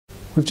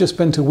We've just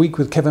spent a week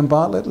with Kevin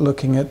Bartlett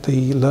looking at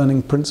the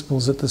learning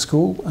principles at the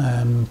school,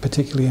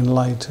 particularly in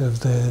light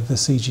of the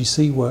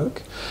CGC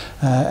work.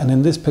 And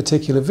in this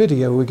particular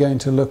video, we're going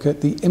to look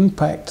at the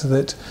impact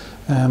that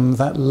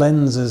that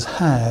lens has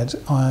had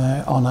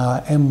on our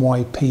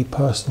MYP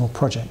personal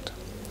project.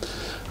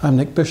 I'm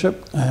Nick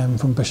Bishop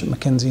from Bishop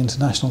Mackenzie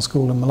International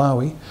School in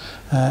Malawi,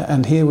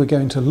 and here we're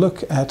going to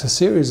look at a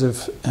series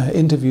of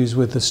interviews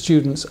with the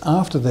students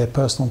after their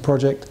personal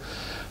project,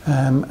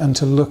 and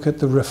to look at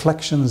the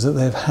reflections that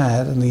they've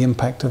had and the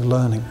impact of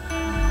learning.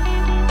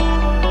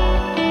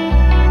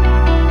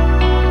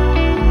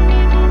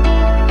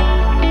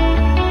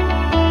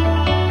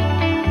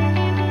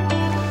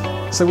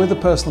 So with the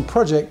personal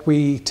project,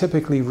 we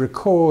typically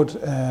record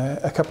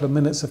a couple of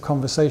minutes of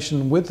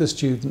conversation with the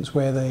students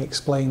where they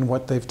explain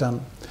what they've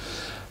done.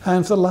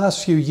 And for the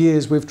last few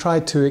years, we've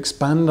tried to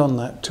expand on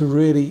that to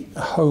really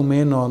home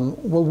in on,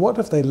 well, what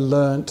have they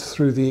learnt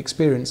through the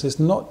experience? It's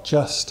not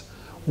just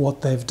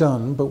what they've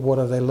done, but what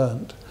have they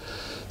learned?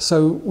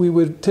 So we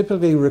would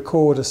typically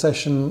record a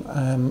session,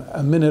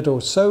 a minute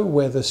or so,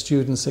 where the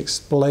students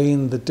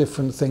explain the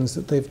different things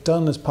that they've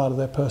done as part of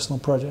their personal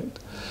project.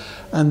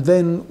 And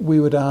then we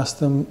would ask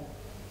them,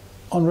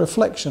 on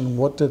reflection,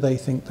 what do they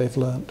think they've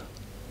learned?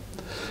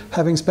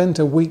 Having spent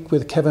a week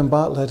with Kevin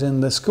Bartlett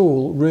in the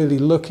school, really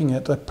looking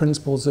at the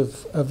principles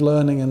of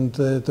learning and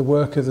the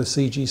work of the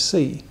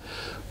CGC,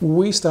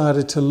 we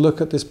started to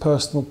look at this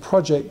personal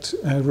project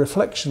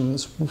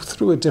reflections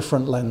through a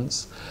different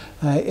lens.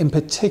 In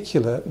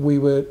particular, we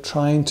were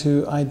trying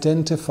to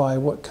identify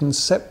what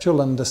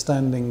conceptual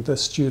understanding the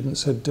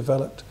students had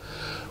developed,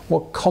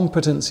 what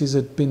competencies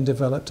had been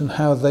developed, and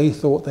how they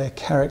thought their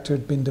character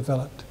had been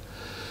developed.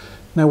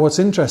 Now, what's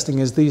interesting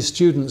is these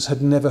students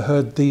had never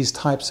heard these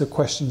types of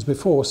questions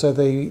before, so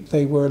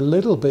they were a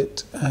little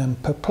bit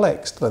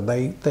perplexed. That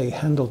they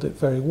handled it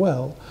very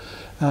well.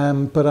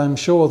 But I'm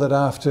sure that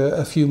after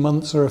a few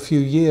months or a few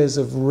years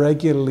of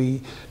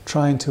regularly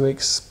trying to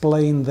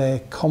explain their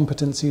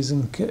competencies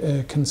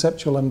and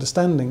conceptual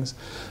understandings,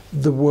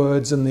 the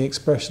words and the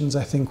expressions,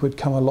 I think, would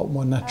come a lot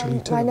more naturally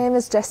to them. My name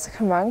is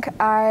Jessica Monk.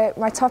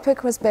 My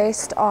topic was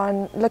based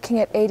on looking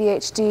at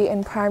ADHD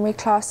in primary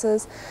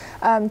classes,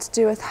 to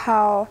do with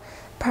how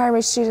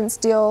primary students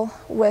deal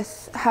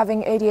with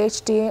having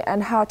ADHD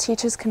and how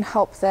teachers can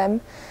help them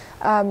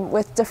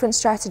with different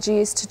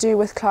strategies to do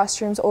with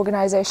classrooms,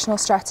 organizational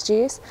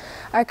strategies.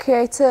 I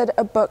created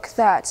a book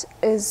that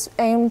is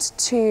aimed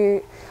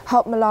to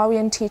help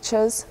Malawian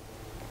teachers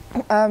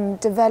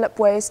develop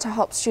ways to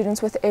help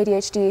students with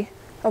ADHD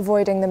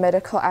avoiding the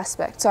medical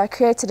aspect. So I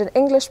created an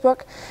English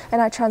book and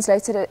I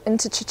translated it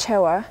into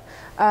Chichewa,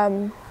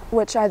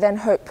 which I then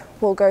hope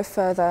will go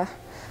further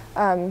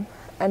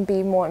and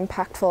be more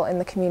impactful in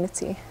the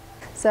community.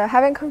 So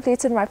having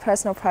completed my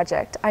personal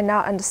project, I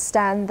now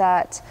understand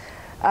that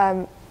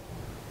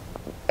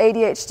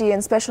ADHD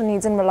and special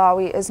needs in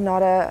Malawi is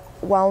not a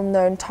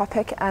well-known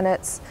topic, and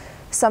it's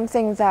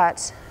something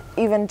that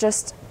even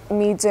just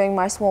me doing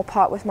my small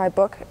part with my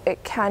book,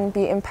 it can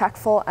be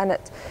impactful, and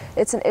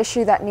it's an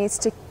issue that needs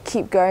to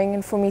keep going,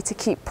 and for me to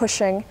keep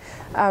pushing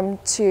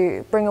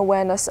to bring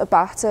awareness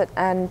about it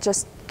and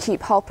just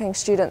keep helping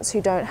students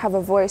who don't have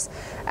a voice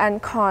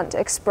and can't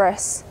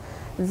express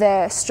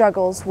their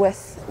struggles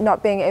with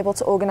not being able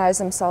to organize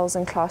themselves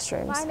in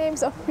classrooms. My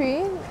name's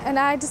Afrine, and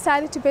I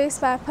decided to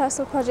base my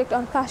personal project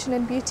on fashion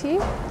and beauty.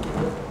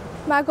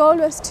 My goal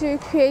was to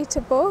create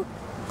a book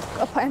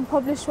and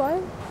publish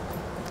one,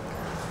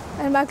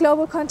 and my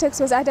global context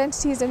was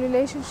identities and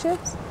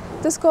relationships.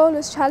 This goal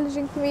was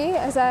challenging for me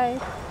as I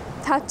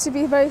had to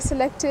be very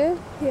selective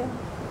here.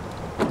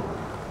 Okay,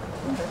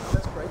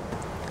 that's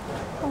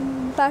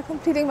great. By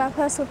completing my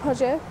personal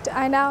project,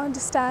 I now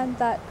understand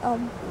that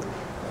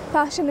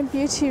fashion and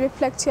beauty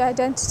reflect your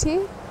identity.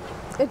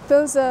 It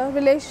builds a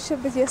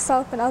relationship with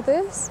yourself and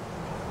others,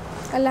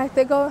 and like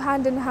they go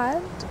hand in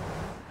hand.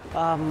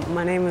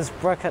 My name is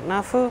Burkat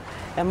Nafu,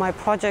 and my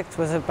project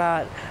was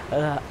about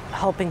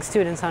helping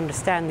students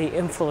understand the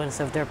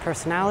influence of their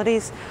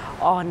personalities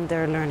on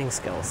their learning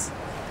skills.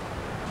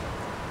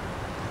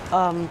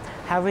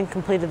 Having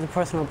completed the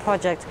personal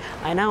project,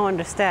 I now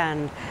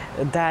understand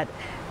that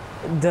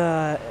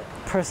the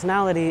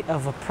personality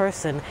of a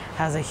person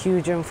has a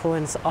huge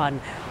influence on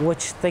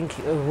which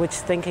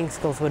thinking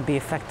skills would be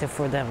effective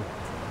for them.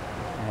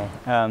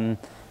 Okay.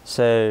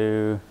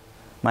 So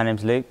my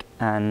name's Luke,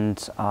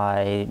 and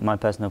my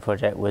personal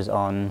project was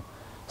on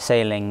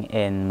sailing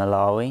in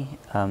Malawi.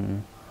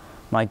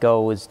 My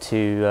goal was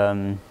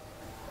to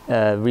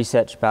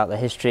research about the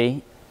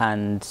history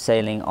and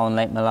sailing on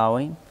Lake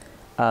Malawi,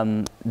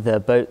 the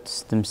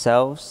boats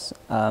themselves,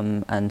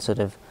 and sort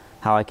of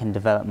how I can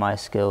develop my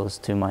skills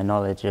to my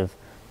knowledge of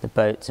the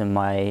boats and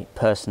my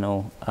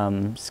personal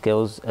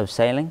skills of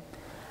sailing,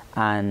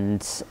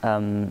 and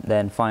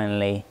then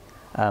finally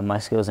my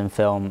skills in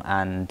film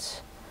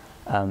and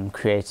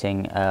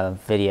creating a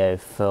video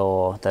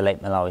for the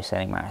Lake Malawi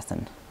Sailing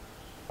Marathon.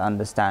 I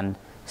understand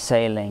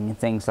sailing,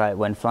 things like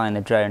when flying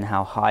a drone,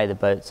 how high the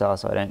boats are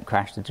so I don't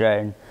crash the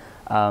drone,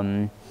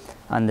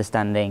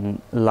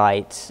 understanding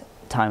light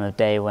time of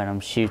day when I'm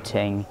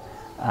shooting,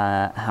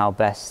 how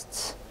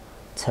best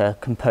to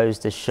compose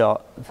the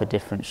shot for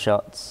different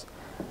shots,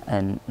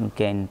 and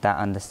gain that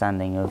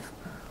understanding of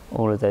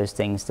all of those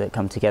things that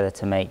come together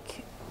to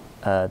make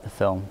the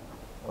film.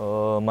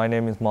 My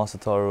name is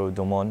Masataro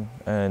Domon,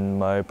 and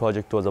my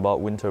project was about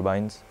wind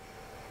turbines.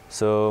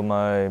 So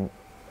my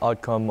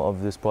outcome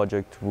of this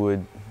project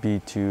would be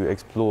to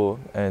explore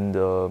and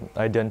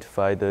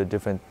identify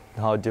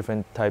how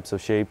different types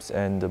of shapes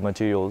and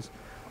materials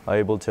are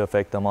able to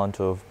affect the amount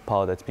of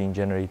power that's being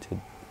generated.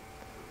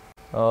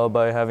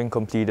 By having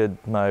completed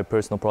my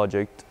personal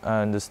project,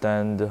 I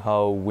understand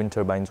how wind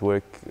turbines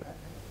work.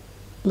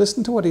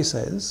 Listen to what he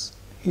says.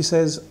 He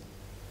says,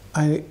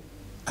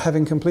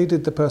 having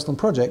completed the personal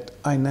project,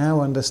 I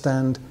now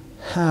understand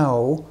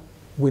how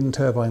wind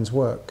turbines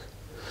work.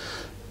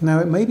 Now,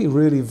 it may be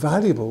really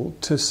valuable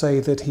to say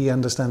that he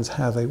understands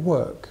how they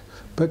work,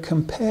 but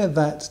compare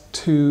that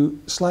to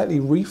slightly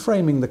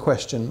reframing the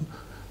question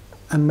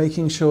and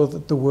making sure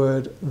that the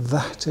word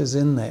 "that" is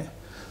in there.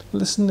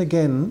 Listen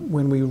again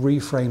when we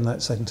reframe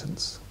that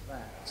sentence.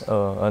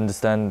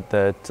 Understand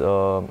that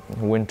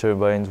wind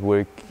turbines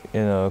work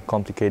in a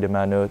complicated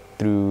manner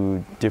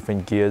through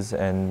different gears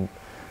and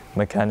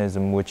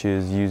mechanism which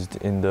is used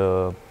in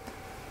the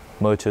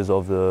motors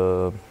of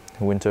the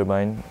wind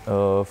turbine.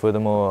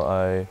 Furthermore,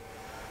 I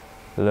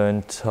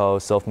learned how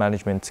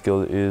self-management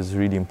skill is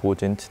really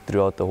important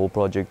throughout the whole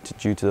project,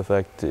 due to the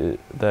fact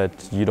that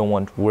you don't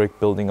want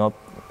workload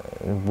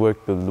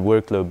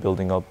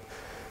building up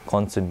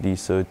constantly.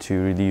 So to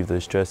relieve the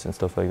stress and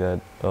stuff like that,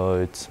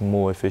 it's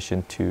more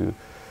efficient to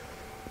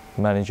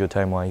manage your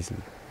time wisely.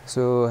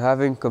 So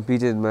having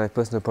completed my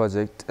personal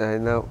project, I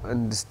now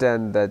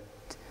understand that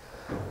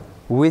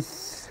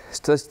with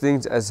such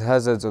things as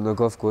hazards on a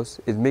golf course,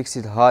 it makes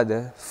it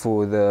harder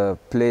for the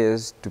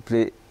players to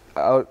play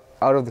out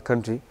of the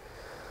country.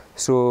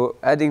 So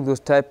adding those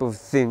type of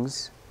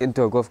things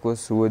into a golf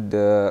course would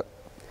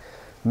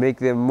make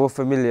them more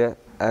familiar,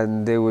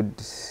 and it would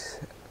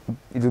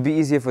be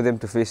easier for them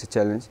to face a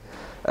challenge.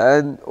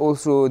 And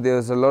also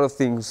there's a lot of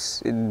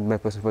things in my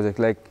personal project,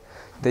 like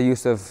the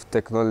use of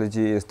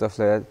technology and stuff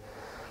like that.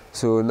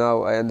 So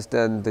now I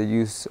understand the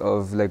use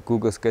of like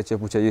Google SketchUp,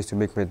 which I use to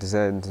make my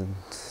designs and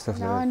stuff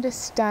like that. Now I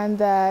understand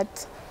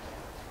that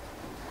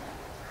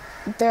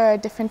there are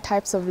different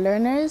types of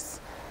learners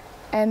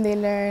and they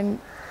learn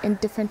in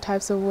different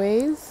types of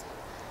ways.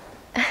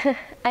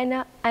 I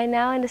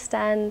now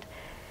understand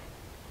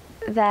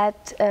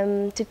that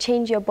to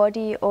change your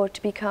body or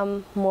to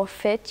become more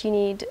fit, you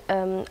need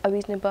a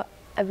reasonable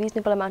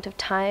amount of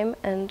time,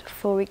 and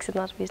 4 weeks is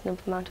not a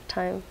reasonable amount of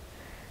time.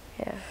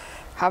 Yeah.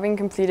 Having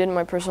completed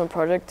my personal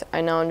project,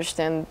 I now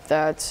understand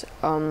that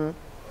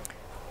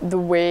the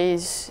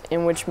ways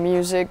in which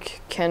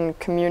music can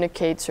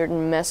communicate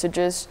certain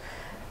messages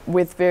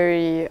with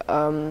very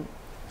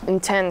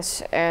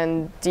intense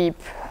and deep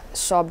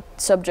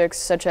subjects,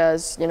 such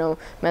as, you know,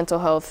 mental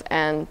health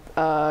and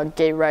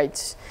gay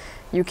rights.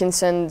 You can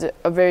send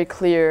a very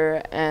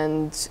clear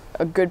and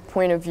a good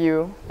point of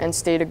view and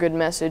state a good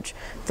message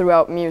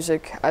throughout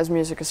music, as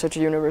music is such a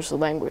universal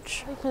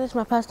language. I finished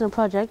my personal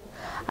project.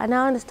 I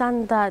now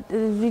understand that it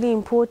is really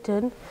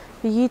important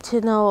for you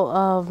to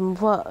know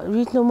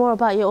more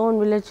about your own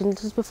religion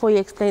just before you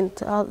explain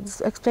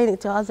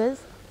it to others.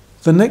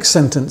 The next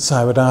sentence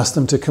I would ask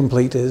them to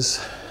complete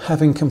is,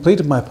 having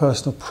completed my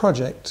personal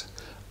project,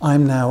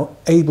 I'm now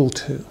able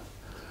to.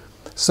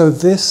 So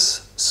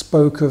this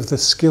spoke of the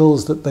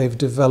skills that they've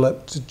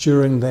developed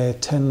during their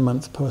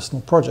 10-month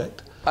personal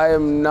project. I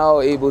am now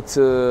able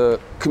to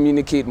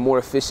communicate more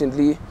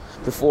efficiently.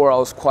 Before I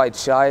was quite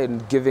shy in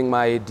giving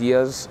my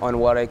ideas on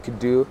what I could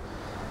do.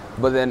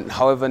 But then,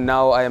 however,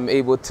 now I am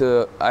able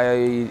to,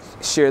 I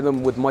share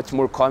them with much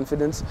more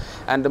confidence,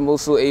 and I'm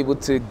also able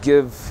to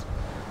give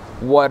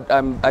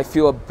I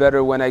feel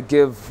better when I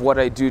give what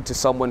I do to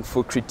someone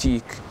for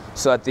critique,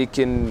 so that they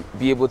can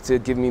be able to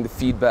give me the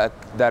feedback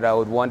that I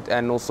would want,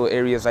 and also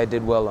areas I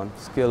did well on.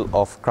 Skill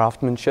of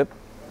craftsmanship,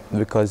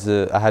 because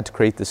I had to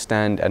create the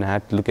stand and I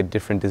had to look at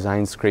different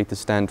designs, create the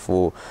stand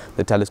for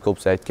the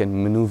telescopes that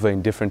can maneuver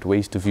in different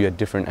ways to view at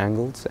different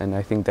angles, and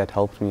I think that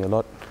helped me a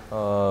lot.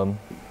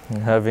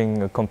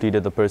 Having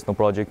completed the personal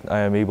project, I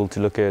am able to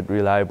look at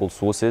reliable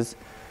sources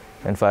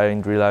and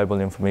find reliable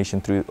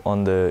information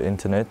on the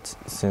internet,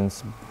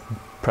 since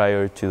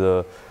prior to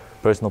the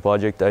personal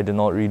project I did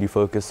not really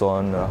focus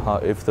on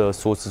if the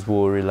sources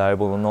were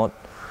reliable or not.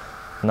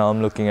 Now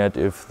I'm looking at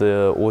if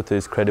the author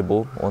is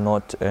credible or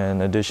not,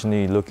 and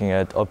additionally looking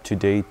at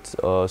up-to-date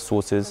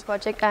sources. The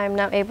project, I'm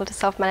now able to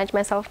self-manage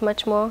myself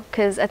much more,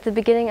 because at the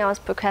beginning I was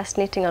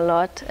procrastinating a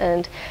lot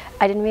and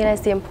I didn't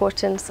realize the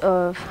importance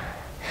of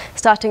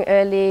starting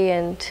early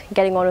and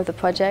getting on with the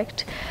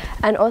project.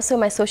 And also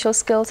my social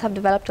skills have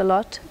developed a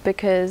lot,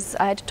 because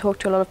I had to talk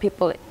to a lot of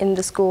people in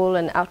the school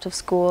and out of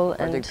school.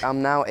 And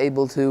I'm now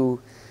able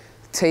to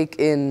take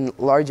in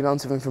large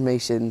amounts of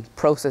information,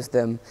 process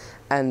them,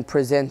 and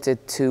present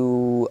it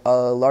to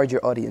a larger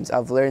audience.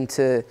 I've learned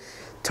to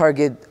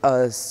target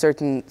a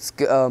certain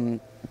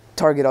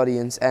target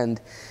audience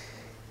and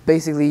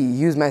basically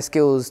use my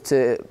skills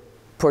to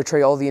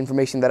portray all the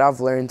information that I've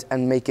learned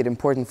and make it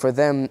important for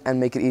them and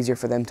make it easier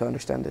for them to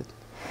understand it.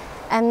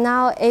 I'm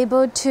now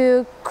able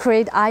to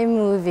create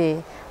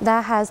iMovie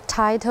that has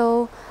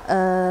title,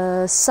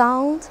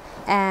 sound,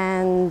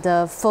 and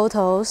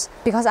photos,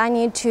 because I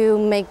need to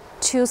make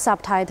 2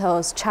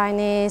 subtitles,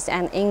 Chinese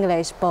and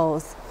English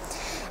both.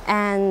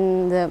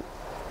 And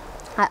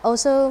I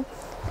also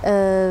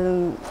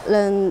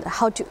learn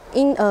how to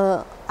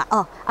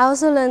I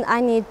also learned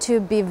I need to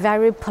be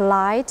very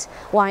polite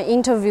when I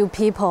interview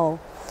people.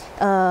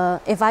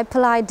 If I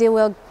polite, they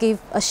will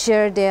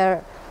share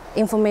their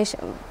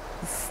information,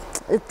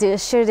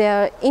 share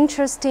their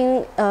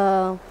interesting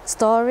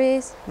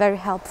stories. Very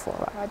helpful.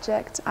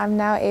 Project. I'm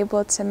now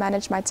able to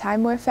manage my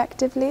time more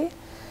effectively,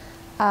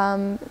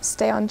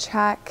 stay on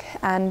track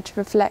and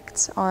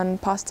reflect on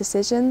past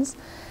decisions,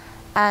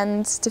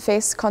 and to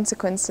face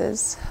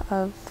consequences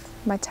of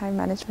my time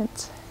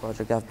management.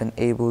 Project, I've been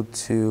able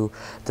to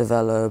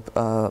develop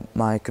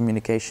my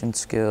communication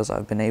skills.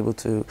 I've been able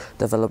to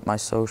develop my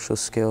social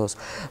skills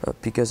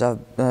because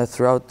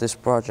throughout this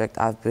project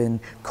I've been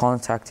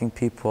contacting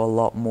people a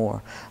lot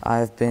more.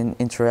 I've been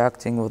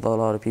interacting with a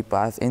lot of people.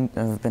 I've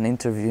been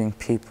interviewing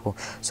people,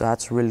 so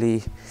that's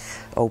really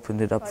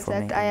opened it up for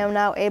me. I am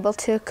now able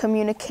to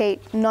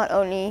communicate not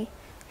only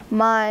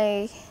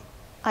my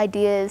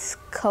ideas,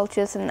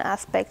 cultures and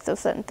aspects of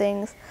certain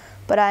things,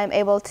 but I am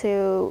able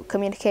to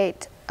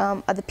communicate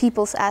other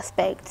people's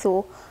aspects,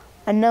 or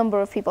a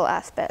number of people's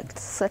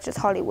aspects, such as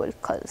Hollywood,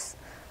 because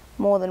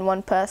more than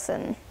one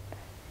person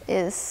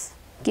is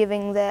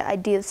giving their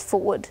ideas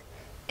forward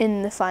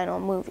in the final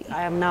movie.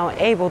 I am now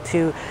able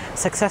to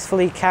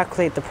successfully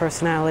calculate the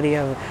personality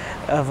of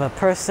a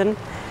person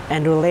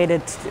and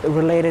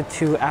related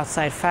to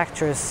outside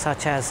factors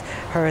such as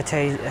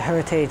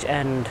heritage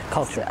and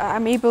culture.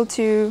 I'm able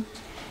to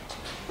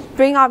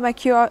bring out my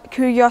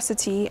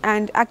curiosity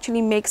and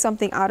actually make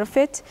something out of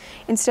it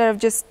instead of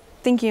just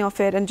thinking of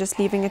it and just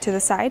leaving it to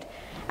the side.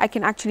 I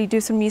can actually do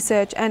some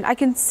research and I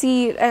can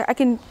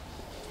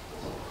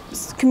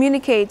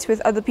communicate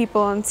with other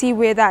people and see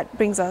where that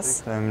brings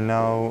us. I'm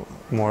now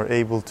more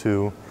able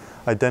to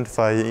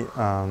identify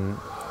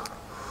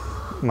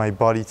my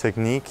body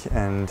technique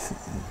and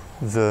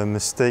the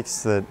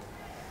mistakes that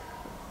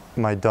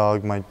my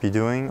dog might be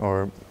doing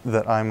or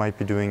that I might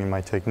be doing in my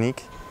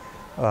technique,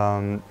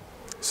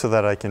 so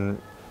that I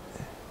can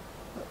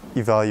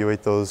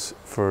evaluate those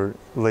for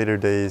later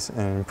days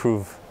and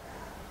improve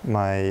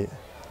my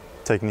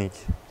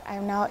technique.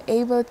 I'm now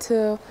able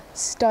to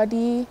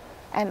study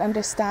and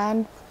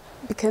understand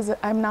because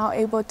I'm now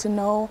able to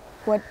know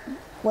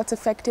what's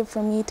effective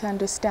for me to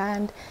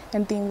understand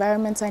and the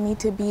environments I need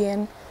to be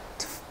in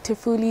to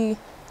fully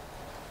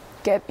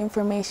get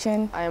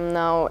information. I am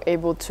now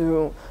able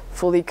to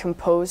fully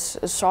compose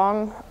a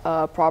song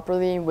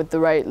properly with the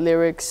right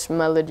lyrics,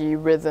 melody,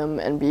 rhythm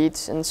and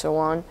beats and so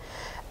on.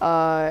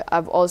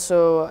 I've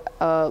also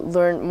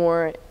learned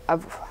more.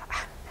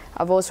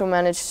 I've also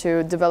managed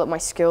to develop my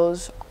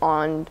skills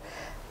on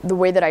the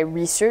way that I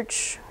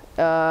research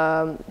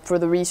for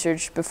the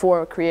research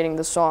before creating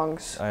the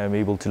songs. I am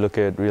able to look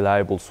at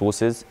reliable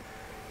sources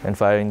and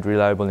find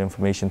reliable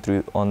information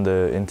on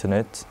the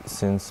internet,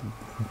 since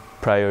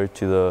prior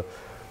to the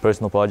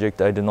personal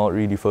project I did not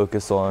really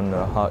focus on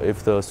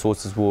if the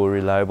sources were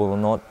reliable or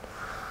not.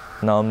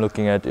 Now I'm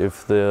looking at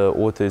if the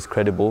author is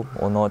credible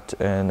or not,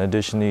 and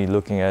additionally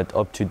looking at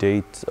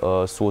up-to-date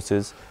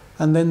sources.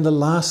 And then the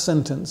last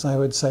sentence, I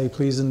would say,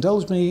 please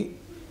indulge me,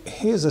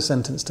 here's a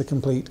sentence to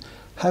complete.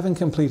 Having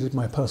completed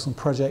my personal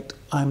project,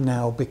 I'm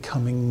now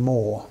becoming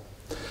more.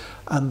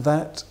 And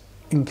that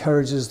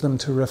encourages them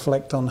to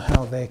reflect on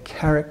how their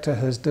character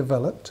has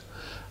developed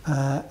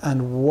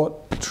and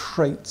what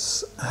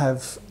traits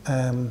have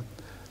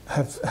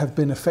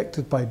been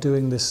affected by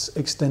doing this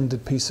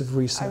extended piece of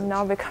research. I'm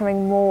now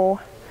becoming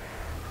more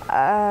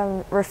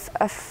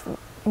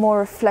more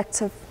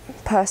reflective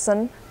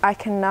person. I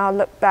can now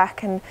look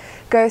back and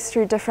go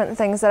through different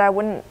things that I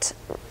wouldn't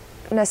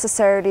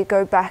necessarily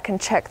go back and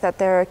check that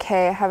they're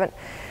okay.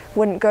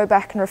 Wouldn't go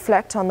back and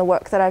reflect on the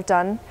work that I've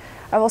done.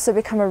 I've also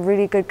become a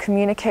really good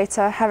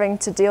communicator, having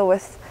to deal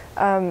with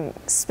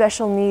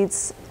special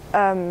needs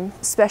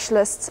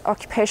specialists,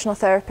 occupational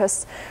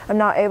therapists. I'm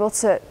now able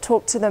to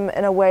talk to them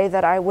in a way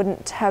that I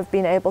wouldn't have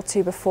been able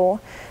to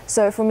before.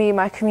 So for me,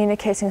 my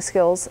communicating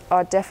skills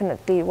are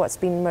definitely what's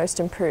been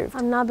most improved.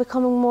 I'm now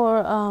becoming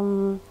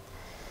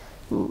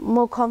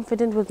more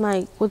confident with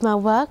my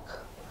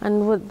work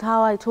and with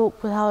how I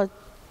talk, with how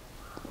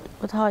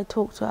I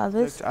talk to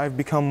others. I've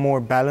become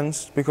more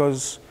balanced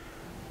because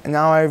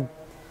now I've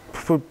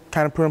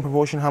kind of put in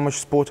proportion how much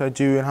sport I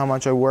do and how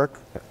much I work.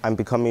 I'm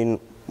becoming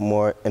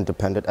more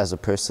independent as a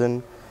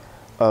person,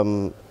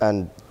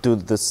 and do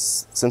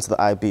this, since the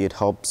IB, it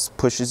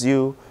pushes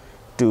you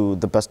to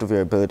the best of your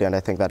ability, and I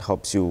think that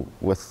helps you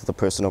with the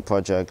personal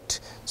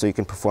project so you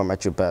can perform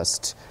at your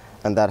best,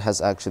 and that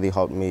has actually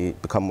helped me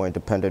become more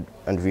independent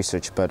and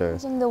research better.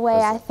 Changing the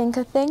way I think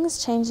of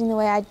things, changing the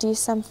way I do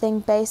something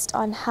based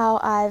on how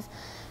I've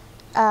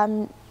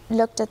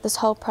looked at this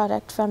whole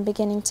product from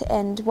beginning to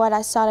end. What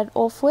I started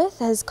off with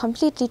has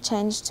completely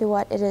changed to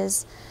what it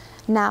is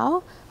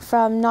now,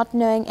 from not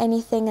knowing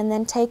anything and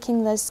then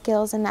taking those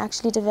skills and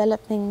actually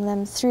developing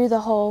them through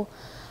the whole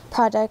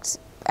product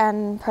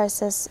and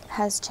process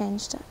has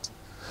changed it.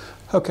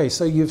 Okay,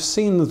 so you've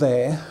seen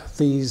there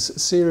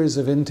these series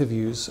of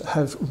interviews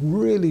have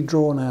really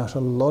drawn out a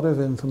lot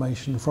of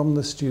information from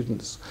the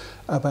students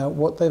about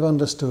what they've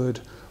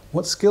understood,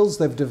 what skills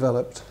they've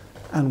developed,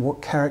 and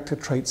what character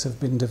traits have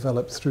been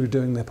developed through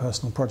doing their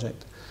personal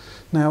project.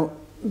 Now,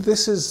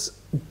 this is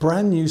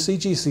brand new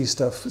CGC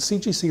stuff,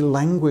 CGC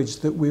language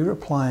that we're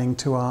applying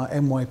to our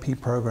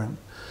MYP program.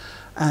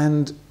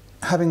 And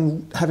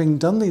having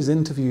done these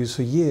interviews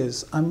for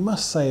years, I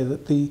must say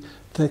that the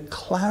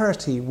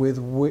clarity with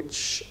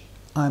which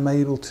I'm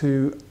able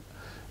to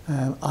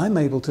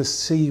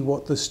see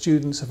what the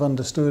students have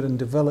understood and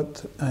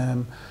developed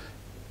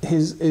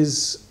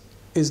is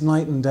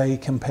night and day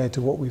compared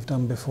to what we've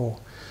done before.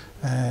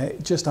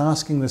 Just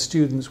asking the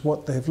students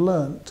what they've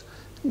learnt,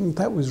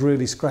 that was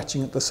really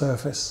scratching at the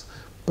surface.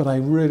 But I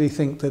really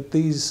think that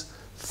these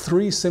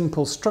three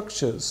simple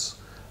structures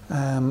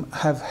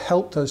have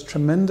helped us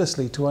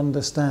tremendously to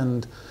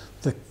understand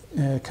the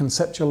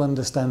conceptual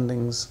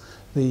understandings,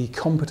 the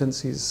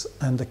competencies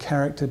and the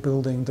character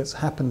building that's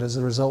happened as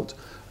a result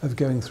of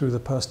going through the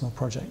personal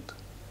project.